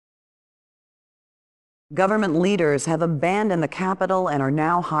Government leaders have abandoned the capital and are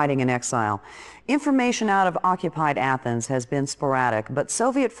now hiding in exile. Information out of occupied Athens has been sporadic, but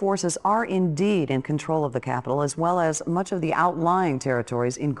Soviet forces are indeed in control of the capital as well as much of the outlying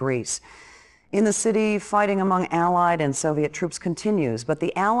territories in Greece. In the city, fighting among Allied and Soviet troops continues, but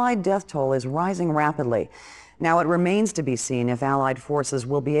the Allied death toll is rising rapidly. Now it remains to be seen if Allied forces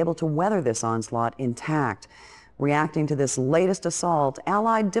will be able to weather this onslaught intact. Reacting to this latest assault,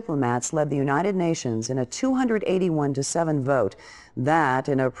 Allied diplomats led the United Nations in a 281-7 vote that,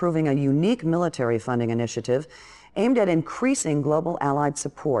 in approving a unique military funding initiative aimed at increasing global Allied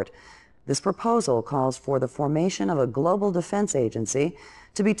support. This proposal calls for the formation of a global defense agency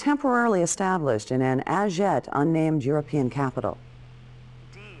to be temporarily established in an as-yet unnamed European capital.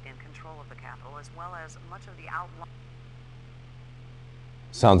 Indeed, in control of the capital as well as much of the outlying...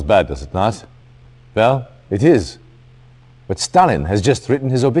 Sounds bad, does it not? Well, it is. But Stalin has just written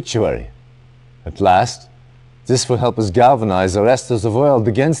his obituary. At last, this will help us galvanize the rest of the world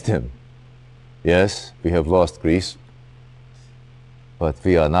against him. Yes, we have lost Greece. But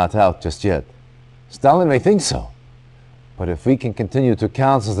we are not out just yet. Stalin may think so. But if we can continue to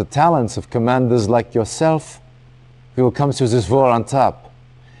counsel the talents of commanders like yourself, we will come through this war on top.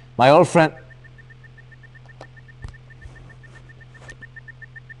 My old friend...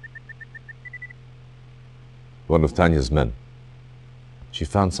 One of Tanya's men. She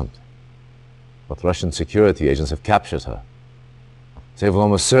found something. But Russian security agents have captured her. They will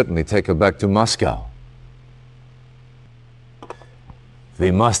almost certainly take her back to Moscow. We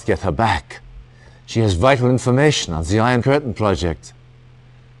must get her back. She has vital information on the Iron Curtain project.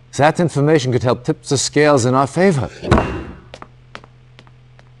 That information could help tip the scales in our favor.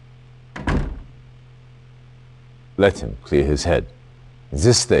 Let him clear his head. In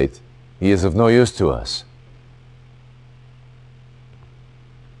this state, he is of no use to us.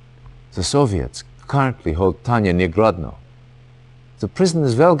 The Soviets currently hold Tanya near Grodno. The prison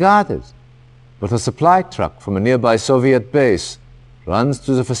is well guarded, but a supply truck from a nearby Soviet base runs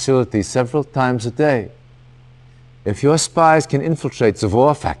through the facility several times a day. If your spies can infiltrate the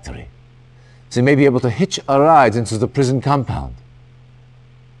war factory, they may be able to hitch a ride into the prison compound.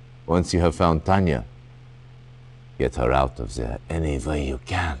 Once you have found Tanya, get her out of there any way you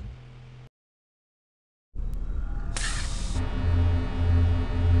can.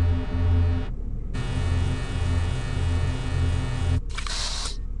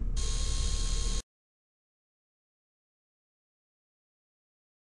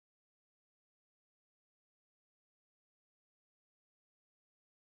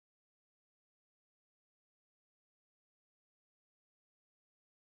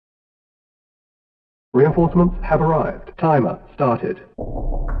 Reinforcements have arrived. Timer started.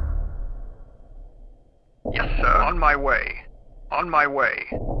 Yes, sir. On my way. On my way.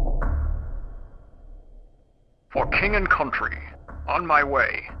 For king and country. On my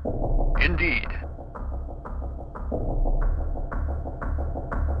way. Indeed.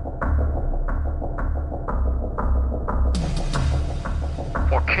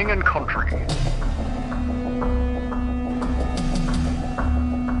 For king and country.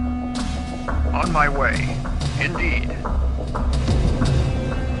 On my way. Indeed.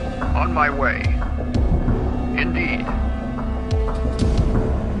 On my way. Indeed.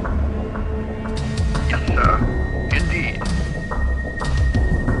 Yes, sir. Indeed.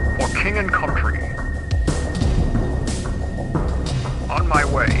 For king and country. On my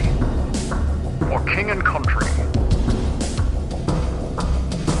way. For king and country.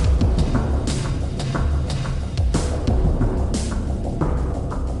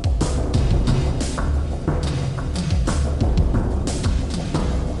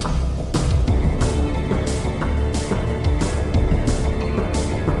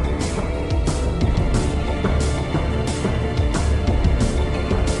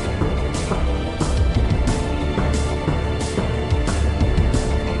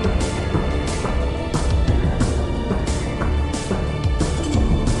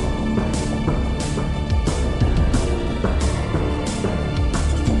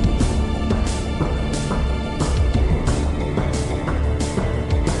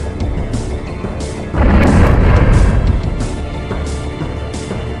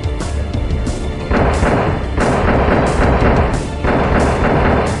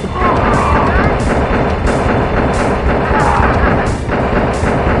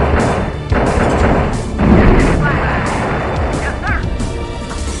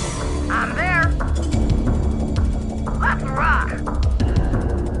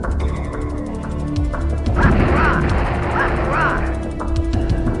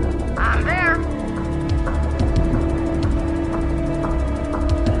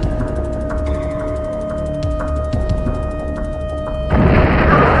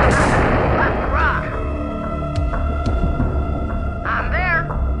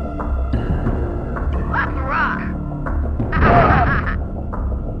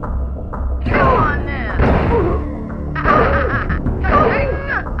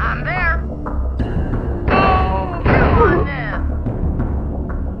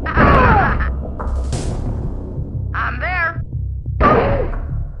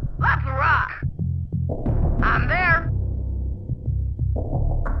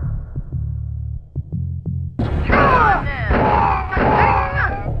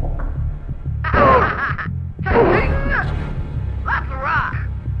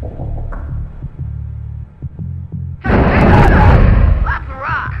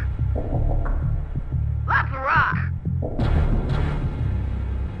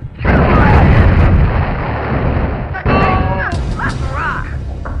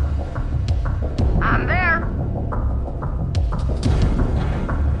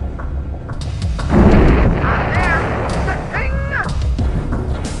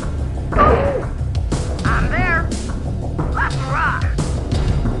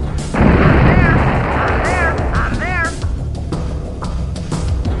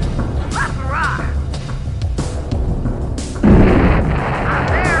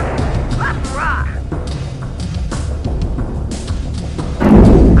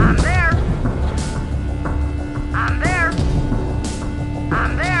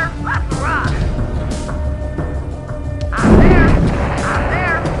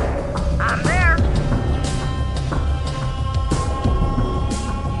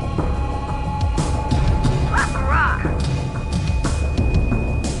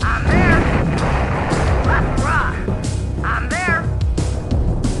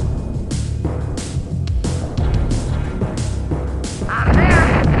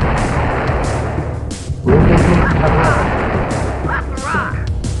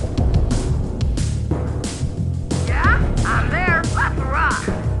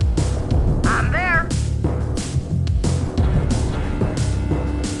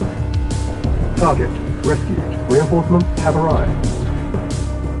 Target rescued. Reinforcements have arrived.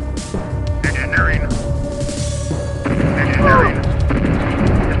 Engineering. Engineering.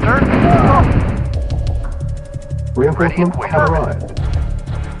 Yes, sir. Reinforcements Ready. have arrived.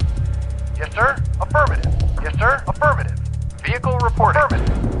 Yes, sir. Affirmative. Yes, sir. Affirmative. Vehicle reporting.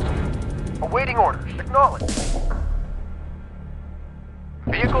 Affirmative. Awaiting orders. Acknowledged.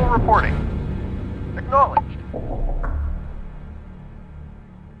 Vehicle reporting. Acknowledged.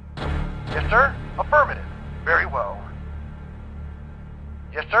 Yes, sir. Affirmative. Very well.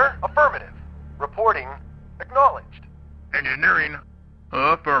 Yes, sir. Affirmative. Reporting. Acknowledged. Engineering.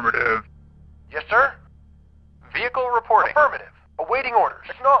 Affirmative. Yes, sir. Vehicle reporting. Affirmative. Awaiting orders.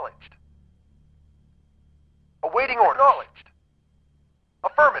 Acknowledged. Awaiting orders. Acknowledged.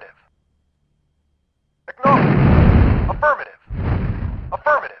 Affirmative. Acknowledged. Affirmative.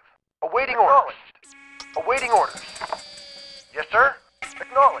 Affirmative. Awaiting orders. Awaiting orders. Yes, sir.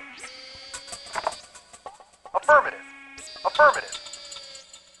 Acknowledged. Affirmative. Affirmative.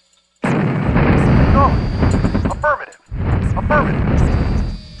 Acknowledged. Affirmative. Affirmative.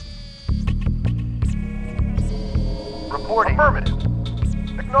 Reporting. Affirmative.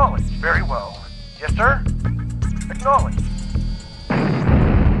 Acknowledged. Very well. Yes, sir. Acknowledged.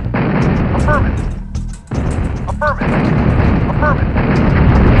 Affirmative. Affirmative. Affirmative.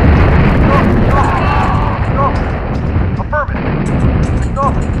 Acknowledged. Affirmative.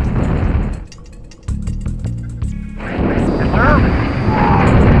 Acknowledged. Yes, sir.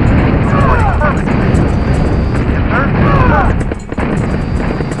 Reporting. Affirmative. Yes, sir.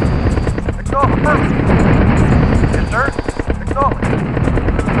 Acknowledged. Affirmative. Yes, sir. Acknowledged.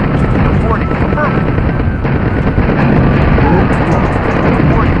 Reporting. Affirmative.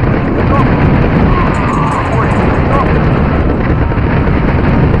 Reporting. Acknowledged. Reporting. Acknowledged.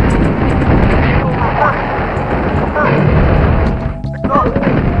 Vehicle reporting. Affirmative. Acknowledged.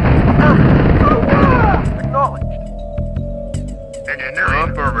 Affirmative. Acknowledged. Engineering.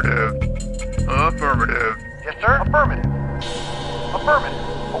 Affirmative. Affirmative. Yes, sir. Affirmative. Affirmative.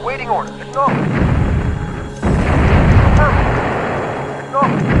 Awaiting orders. Acknowledged. Affirmative.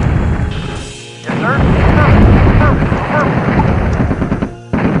 Acknowledged. Yes, sir. Affirmative. Affirmative. Affirmative.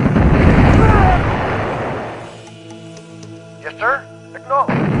 Yes, sir.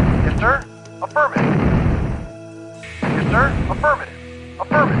 Acknowledged. Yes, sir. Affirmative. Yes, sir. Affirmative.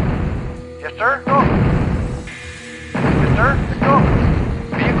 Affirmative. Yes, sir. Acknowledged. Yes, sir. Acknowledged.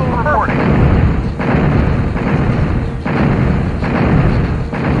 Vehicle reporting.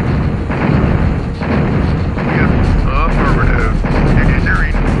 Yes. Affirmative.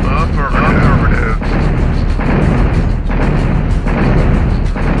 Engineering. Affirmative. Affirmative.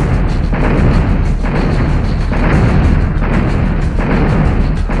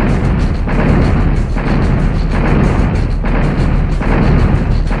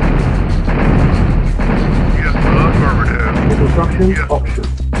 Yes. Affirmative. Construction Yes. option.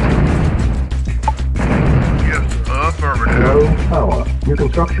 Yes. Affirmative. Low power. New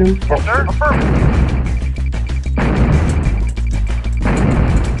construction Yes, sir. option. Affirmative.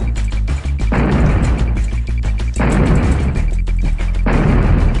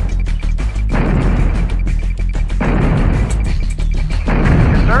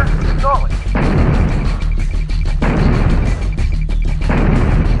 Yes, sir. Acknowledged.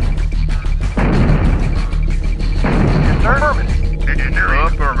 Yes, sir. Affirmative. Engineering.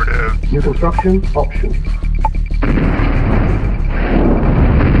 Affirmative. New construction option.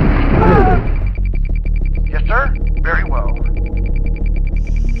 Building. Yes, sir. Very well.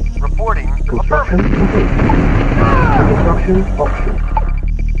 Reporting. Construction Affirmative. complete. New construction option.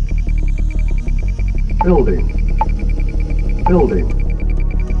 Building. Building.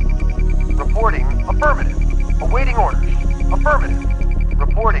 Reporting. Affirmative. Awaiting orders. Affirmative.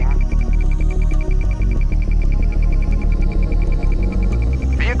 Reporting.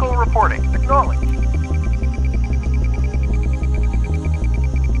 Vehicle reporting. Acknowledged.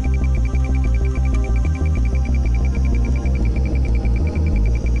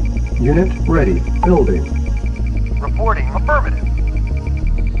 Unit ready. Building. Reporting. Affirmative.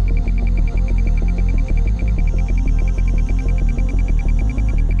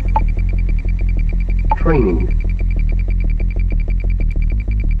 Training.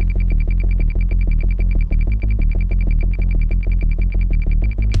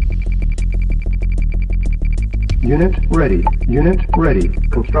 Unit ready. Unit ready.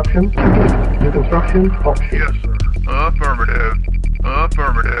 Construction complete. New construction option. Yes, sir. Affirmative.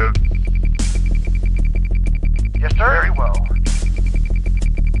 Affirmative. Yes, sir. Very well.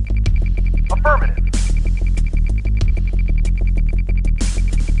 Affirmative.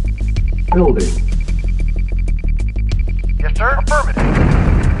 Building. Yes, sir.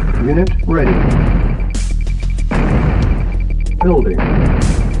 Affirmative. Unit ready. Building.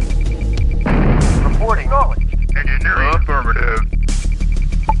 Reporting. Acknowledged. Engineering.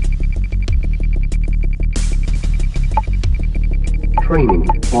 Affirmative. Training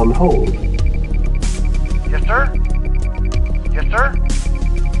on hold. Yes, sir. Yes, sir.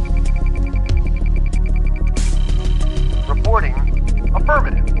 Reporting.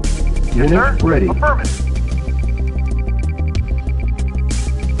 Affirmative. Yes, Unit sir. ready. Affirmative.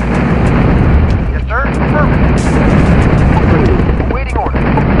 Yes, sir. Affirmative. Training. Awaiting order.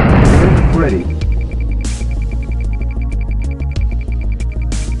 Unit ready.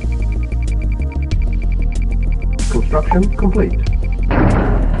 Construction complete.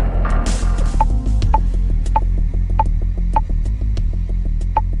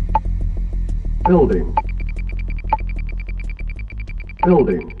 Building.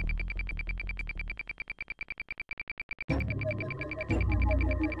 Building.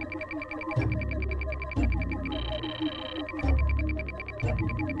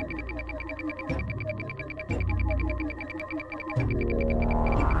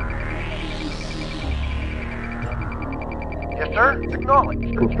 Yes, sir.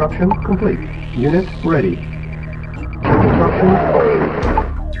 Acknowledged. Construction complete. Unit ready. Construction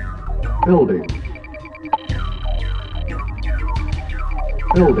building.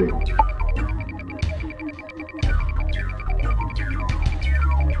 Building.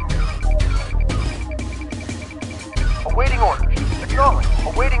 Awaiting orders. Acknowledged.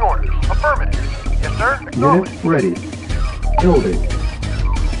 Awaiting orders. Affirmative. Yes, sir. Acknowledged. Unit ready. Building.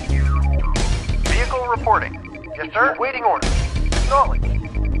 Vehicle reporting. Yes, sir. Awaiting orders. Acknowledged.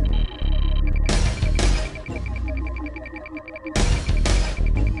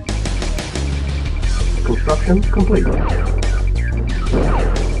 Construction complete.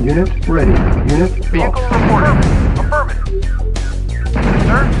 Unit ready. Unit Vehicle lost. reporting. Affirmative. Yes,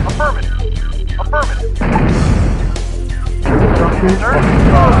 sir. Affirmative. Affirmative. Construction Yes, sir.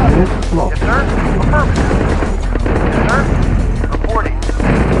 unit Yes, lost. sir. Affirmative. Yes, sir. Reporting. Yes,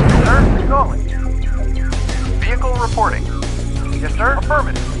 sir. Acknowledged. Vehicle reporting. Yes, sir.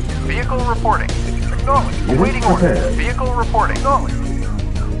 Affirmative. Vehicle reporting. Acknowledged. Unit Awaiting order. prepared. Vehicle reporting. Acknowledged.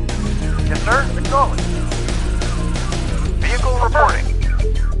 Yes, sir. Acknowledged. Vehicle reporting.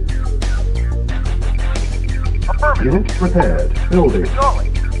 Affirmative. Unit prepared. Building.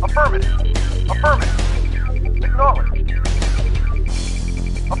 Acknowledged. Affirmative. Affirmative. Acknowledged.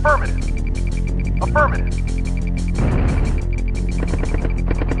 Affirmative. Affirmative.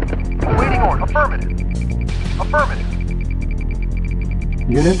 Awaiting order. Affirmative. Affirmative.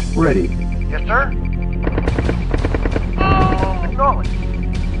 Unit ready. Yes, sir. Acknowledged.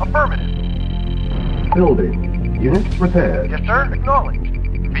 Affirmative. Building. Unit prepared. Yes, sir. Acknowledged.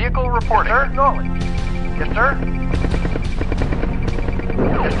 Vehicle reporting. Yes, sir. Acknowledged. Yes, sir.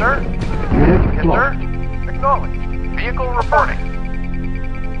 Yes, sir. Unit Yes, sir. lost. Acknowledged. Vehicle reporting.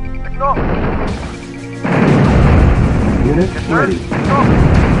 Acknowledged. Unit Yes, sir. ready. Acknowledged.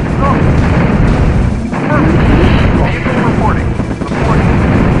 Acknowledged. Affirmative. Vehicle reporting. Reporting.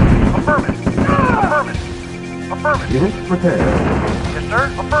 Affirmative. Affirmative. Affirmative. Unit prepared. Yes, sir.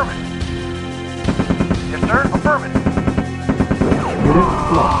 Affirmative. Yes, sir. Affirmative. Unit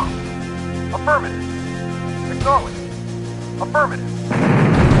lost. Affirmative. Acknowledged. Affirmative.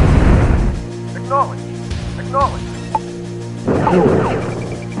 Acknowledged. Acknowledged. Building.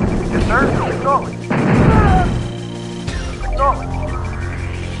 Yes, sir. Acknowledged. Acknowledged.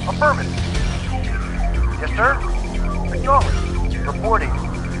 Affirmative. Yes, sir. Acknowledged. Reporting.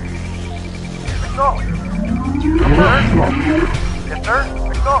 Acknowledged. Unit lost. Yes, sir.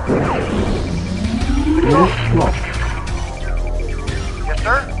 Acknowledged. Unit lost. Yes,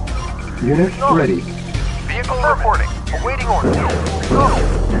 sir. Unit ready. Vehicle reporting. Awaiting orders.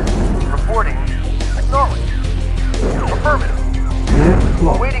 Acknowledged. Reporting. Acknowledged. Affirmative. Unit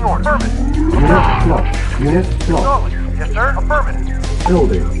lost. Awaiting order. Affirmative. Unit lost. Unit lost. Acknowledged. Yes, sir. Affirmative.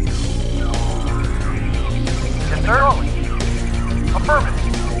 Building. Yes, sir. Acknowledged. Affirmative.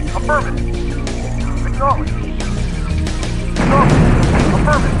 Affirmative. Acknowledged. Acknowledged.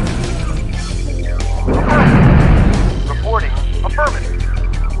 Affirmative. Affirmative. Reporting. Affirmative.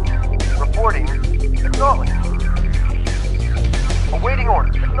 Reporting. Acknowledged. Awaiting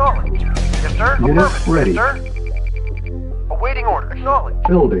order. Acknowledged. Yes, sir. Unit Affirmative. ready. Yes, sir. Awaiting order. Acknowledged.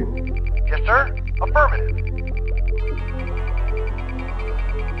 Building. Yes, sir. Affirmative.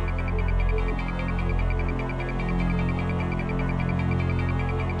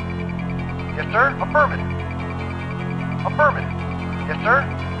 Yes, sir. Affirmative. Affirmative. Yes, sir.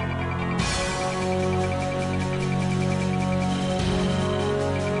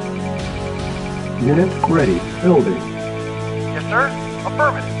 Unit ready. Building. Yes, sir.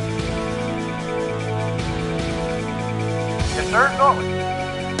 Affirmative. sir. Acknowledged.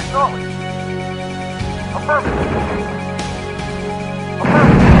 Acknowledged. Affirmative. Affirmative.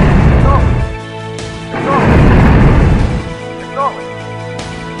 Acknowledged. Acknowledged. Acknowledged.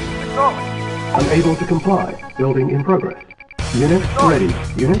 Acknowledged. Unable to comply. Building in progress. Unit ready.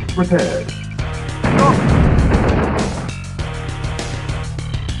 Unit prepared. Acknowledged.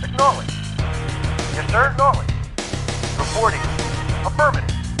 Acknowledged. Yes, sir. Acknowledged. Reporting.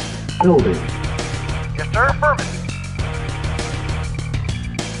 Affirmative. Building. Yes, sir. Affirmative.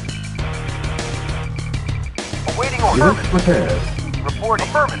 Awaiting order. Unit prepared. Reporting.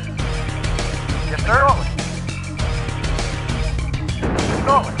 Affirmative. Yes, sir.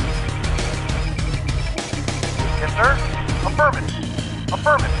 Acknowledged. Yes, sir. Affirmative.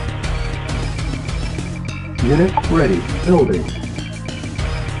 Affirmative. Unit ready. Building.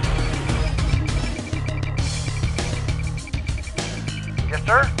 Yes,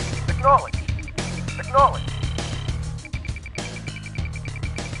 sir. Acknowledged. Acknowledged.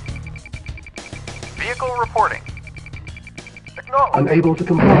 Vehicle reporting. Acknowledged. Unable to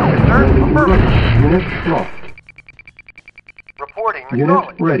comply. Yes, sir. Building in Affirmative. progress. Unit lost. Reporting. Unit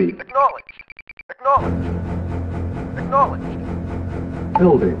Acknowledged. ready. Acknowledged. Acknowledged. Acknowledged.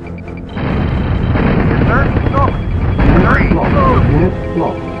 Building. Yes, sir. Acknowledged. Unit lost. Unit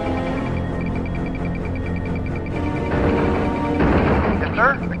lost. Yes, sir.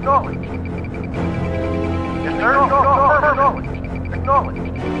 Acknowledged. Yes, sir. Acknowledged. Acknowledged.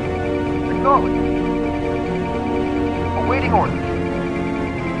 Acknowledged. Awaiting orders.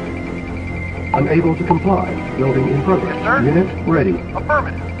 Unable to comply. Building in progress. Yes, sir. Unit ready.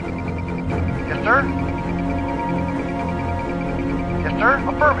 Affirmative. Yes, sir. Yes, sir.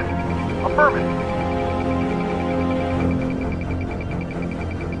 Affirmative. Affirmative.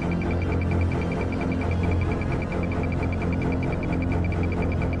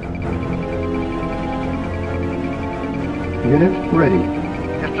 Unit ready.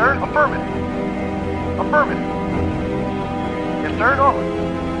 Yes, sir. Affirmative. Affirmative. Yes, sir. Acknowledged.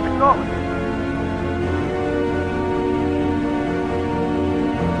 Acknowledged.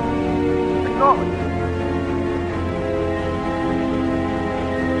 Acknowledged.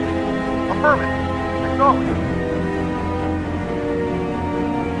 Affirmative. Acknowledged.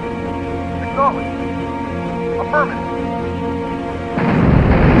 Acknowledged. Affirmative.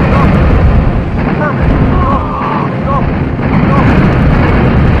 Affirmative. Acknowledged.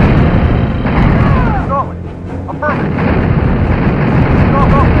 Acknowledged. Affirmative.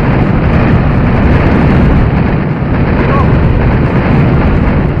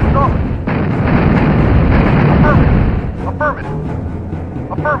 Affirmative. Affirmative.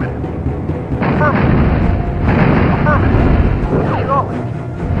 Affirmative. Affirmative. Acknowledged.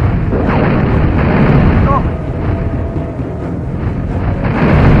 Acknowledged.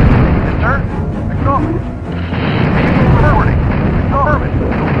 Yes, sir. Acknowledged. Vehicle reporting. Affirmative.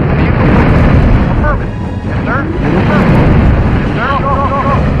 Vehicle affirmative. Yes, sir. Affirmative. Yes, sir.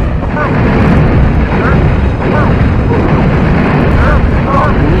 Affirmative. Yes, sir.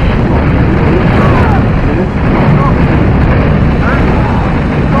 Affirmative.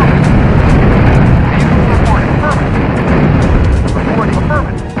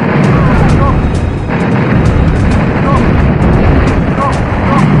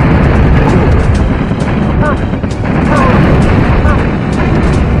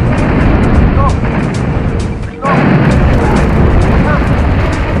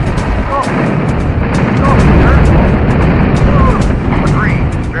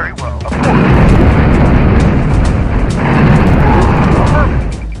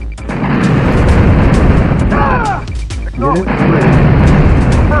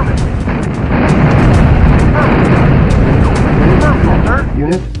 Yes, sir.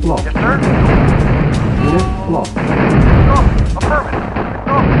 Unit lost. Yes, sir. Unit lost. Acknowledged. Affirmative.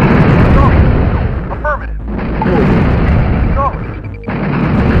 Acknowledged. Affirmative. Building. Acknowledged.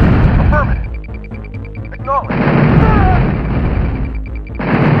 Affirmative. Acknowledged. Affirmative.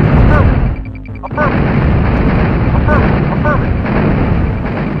 Affirmative. Affirmative. Affirmative.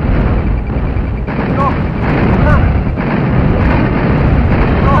 Acknowledged. Affirmative.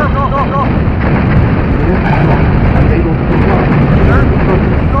 No. Unit lost. Unable to comply. Sir.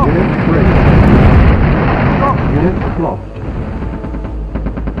 Unit ready. Acknowledged. Unit lost.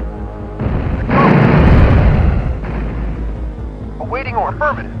 Awaiting order.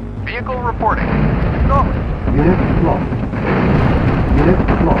 Affirmative. Vehicle reporting. Acknowledged. Unit lost. Unit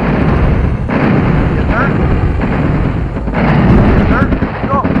lost. Yes, sir. Yes, sir.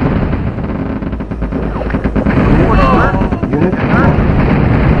 Acknowledged. Order, sir. Unit Yes, sir. lost.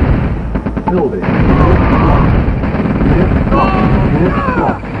 Building. Unit lost. Unit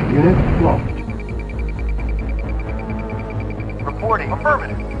lost. Unit lost.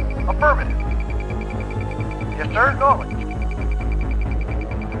 Affirmative. Affirmative. Yes, sir. Acknowledged.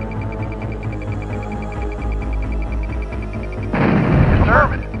 Yes, sir.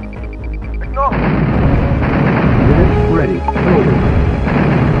 Affirmative. Acknowledged. Unit ready. Building.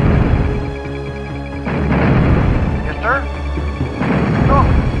 Yes, sir.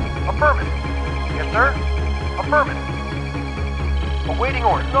 Acknowledged. Affirmative. Yes, sir. Affirmative. Awaiting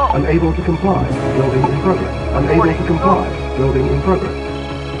order. Acknowledged. Unable to comply. Building in progress. Unable to comply. Building in progress.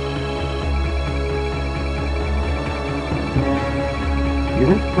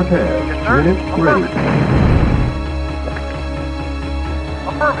 Unit prepared. Yes, sir. Unit ready.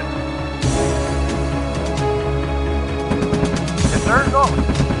 Affirmative. Yes, sir. Acknowledged.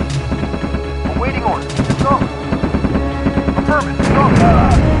 Awaiting order. Acknowledged. Affirmative. Acknowledged.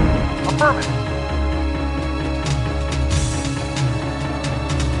 Affirmative.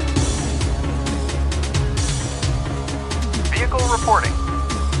 Vehicle reporting.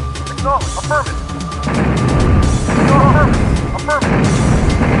 Acknowledged. Affirmative. Affirmative. Affirmative.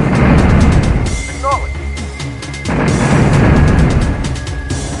 Acknowledged.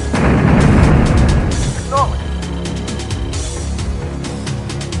 Acknowledged.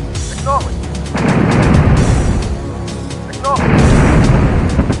 Acknowledged. Acknowledged.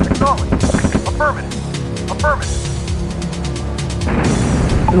 Acknowledged. Affirmative. Affirmative.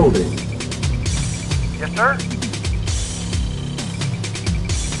 Building. Yes, sir.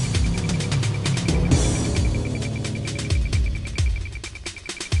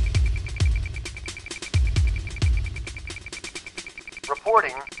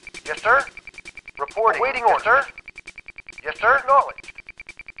 Reporting. Yes, sir. Reporting. Waiting order. Yes, sir. Yes, sir. Acknowledged.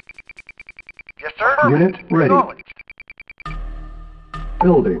 Yes, sir. Unit ready. Acknowledged.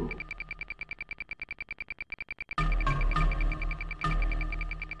 Building.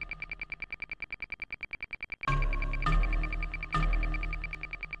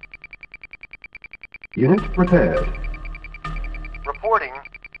 Unit prepared. Reporting.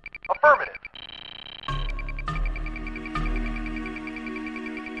 Affirmative.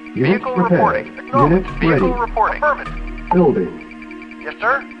 Unit Vehicle prepared. reporting. Acknowledged. Unit Vehicle ready. reporting. Affirmative. Building. Yes,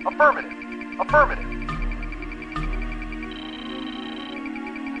 sir. Affirmative. Affirmative.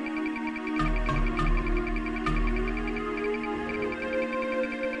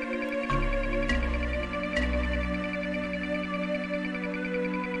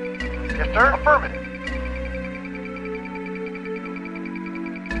 Yes, sir. Affirmative.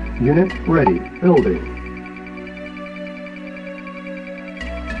 Unit ready. Building.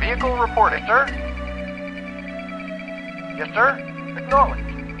 Vehicle reporting, sir. Yes, sir. Acknowledged.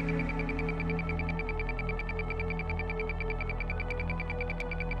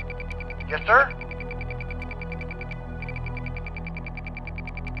 Yes, sir.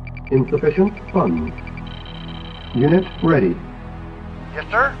 Insufficient funds. Unit ready. Yes,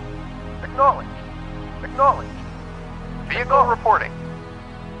 sir. Acknowledged. Acknowledged. Vehicle reporting.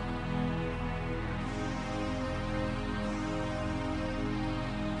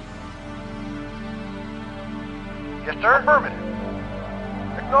 Yes, sir. Affirmative.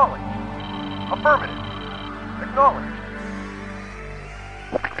 Acknowledged. Affirmative. Acknowledged.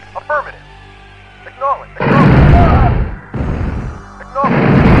 Affirmative. Acknowledged.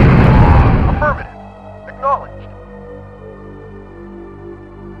 Acknowledged. Affirmative. Acknowledged.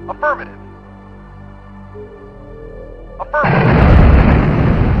 Affirmative. Affirmative.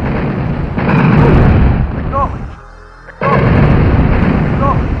 Acknowledged. Acknowledged.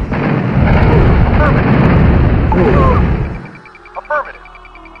 Acknowledged. Affirmative. Affirmative.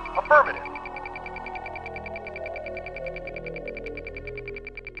 Affirmative.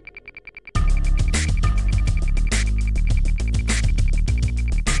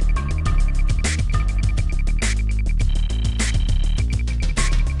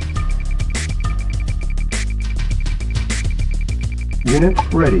 Unit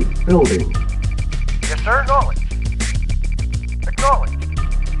ready. Building. Yes, sir. Acknowledged. Acknowledged.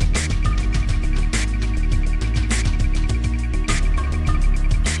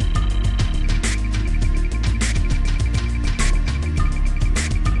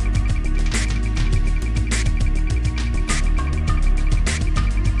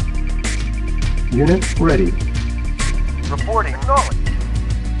 Unit ready. Reporting. Acknowledged.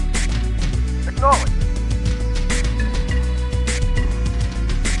 Acknowledged.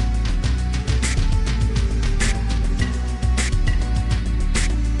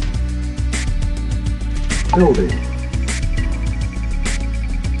 Building.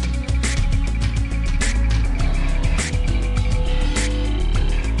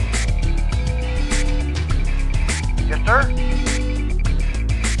 Yes, sir.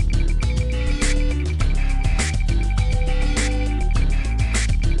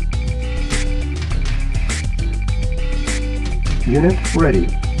 Unit ready.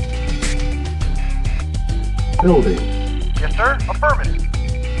 Building. Yes, sir. Affirmative.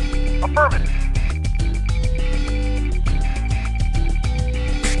 Affirmative.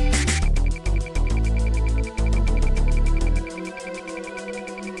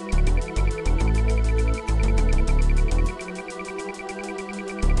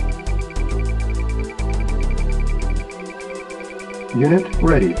 Unit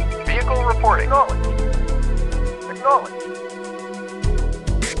ready. Vehicle reporting. Acknowledged. Acknowledged.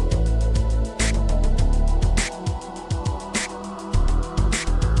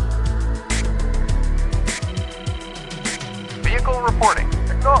 Vehicle reporting.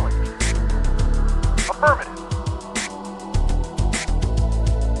 Acknowledged. Affirmative.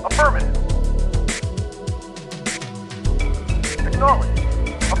 Affirmative. Acknowledged.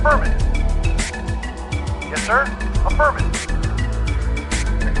 Affirmative. Yes, sir. Affirmative.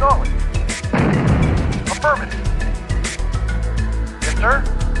 Acknowledged. Affirmative. Yes, sir.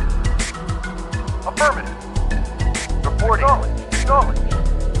 Affirmative. Reporting. Acknowledged. Acknowledged.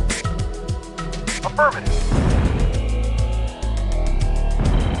 Affirmative.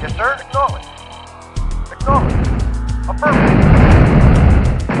 Yes, sir. Acknowledged. Acknowledged. Affirmative.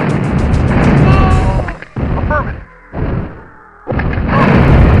 Affirmative.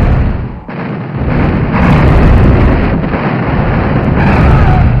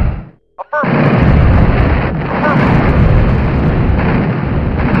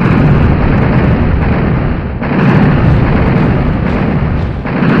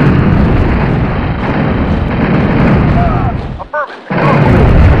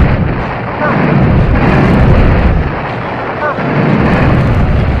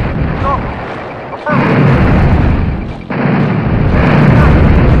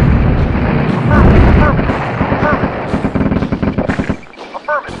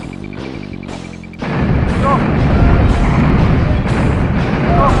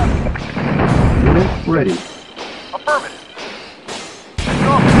 Ready. Affirmative.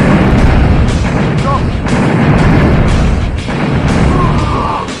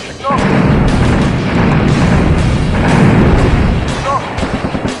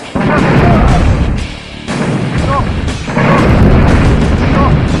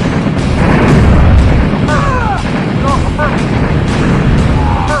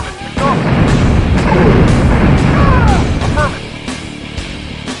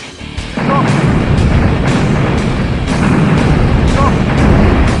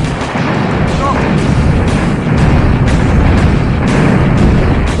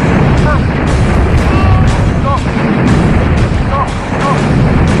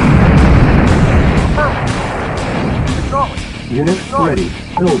 Unit ready.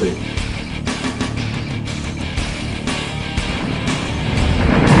 Building.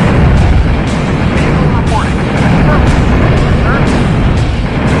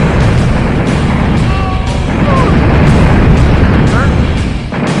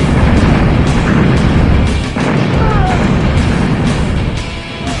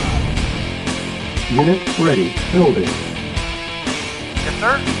 Unit ready. Building. Yes,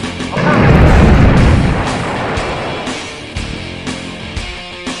 sir.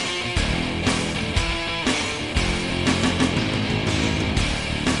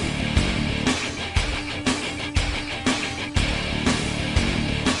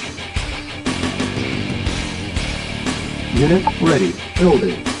 Unit ready.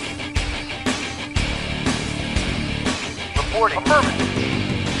 Building. Reporting. Affirmative.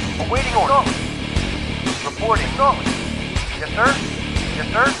 Awaiting order. Reporting. Knowledge. Yes, sir. Yes,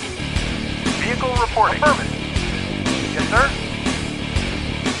 sir. Vehicle reporting. Affirmative. Yes, sir.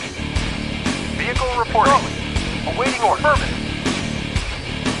 Vehicle reporting. Awaiting order. Affirmative.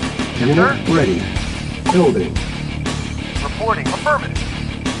 Yes, Unit sir. ready. Building. Reporting. Affirmative.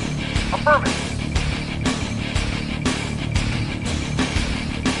 Affirmative.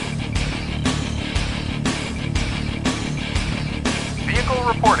 Vehicle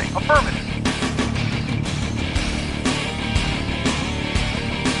reporting. Affirmative.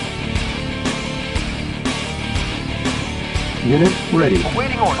 Unit ready.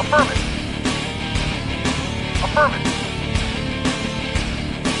 Awaiting order. Affirmative. Affirmative.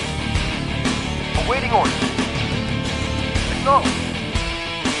 Awaiting order. Acknowledged.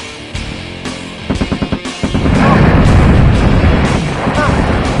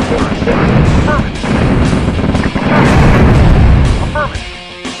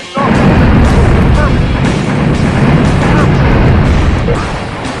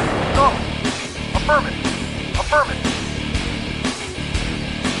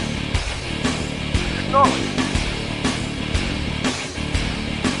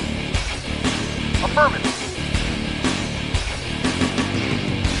 Affirmative.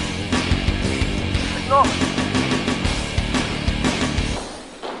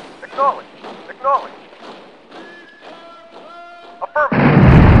 Acknowledged. Acknowledged. Affirmative.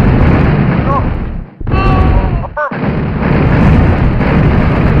 Acknowledged. Affirmative.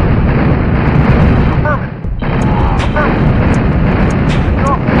 Affirmative. Affirmative.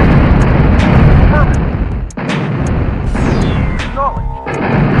 Acknowledged.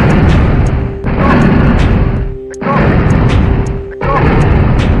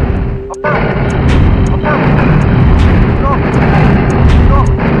 Affirmative. Acknowledged.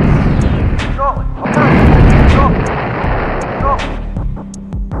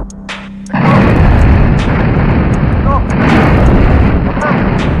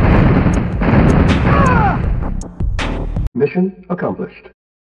 Mission accomplished.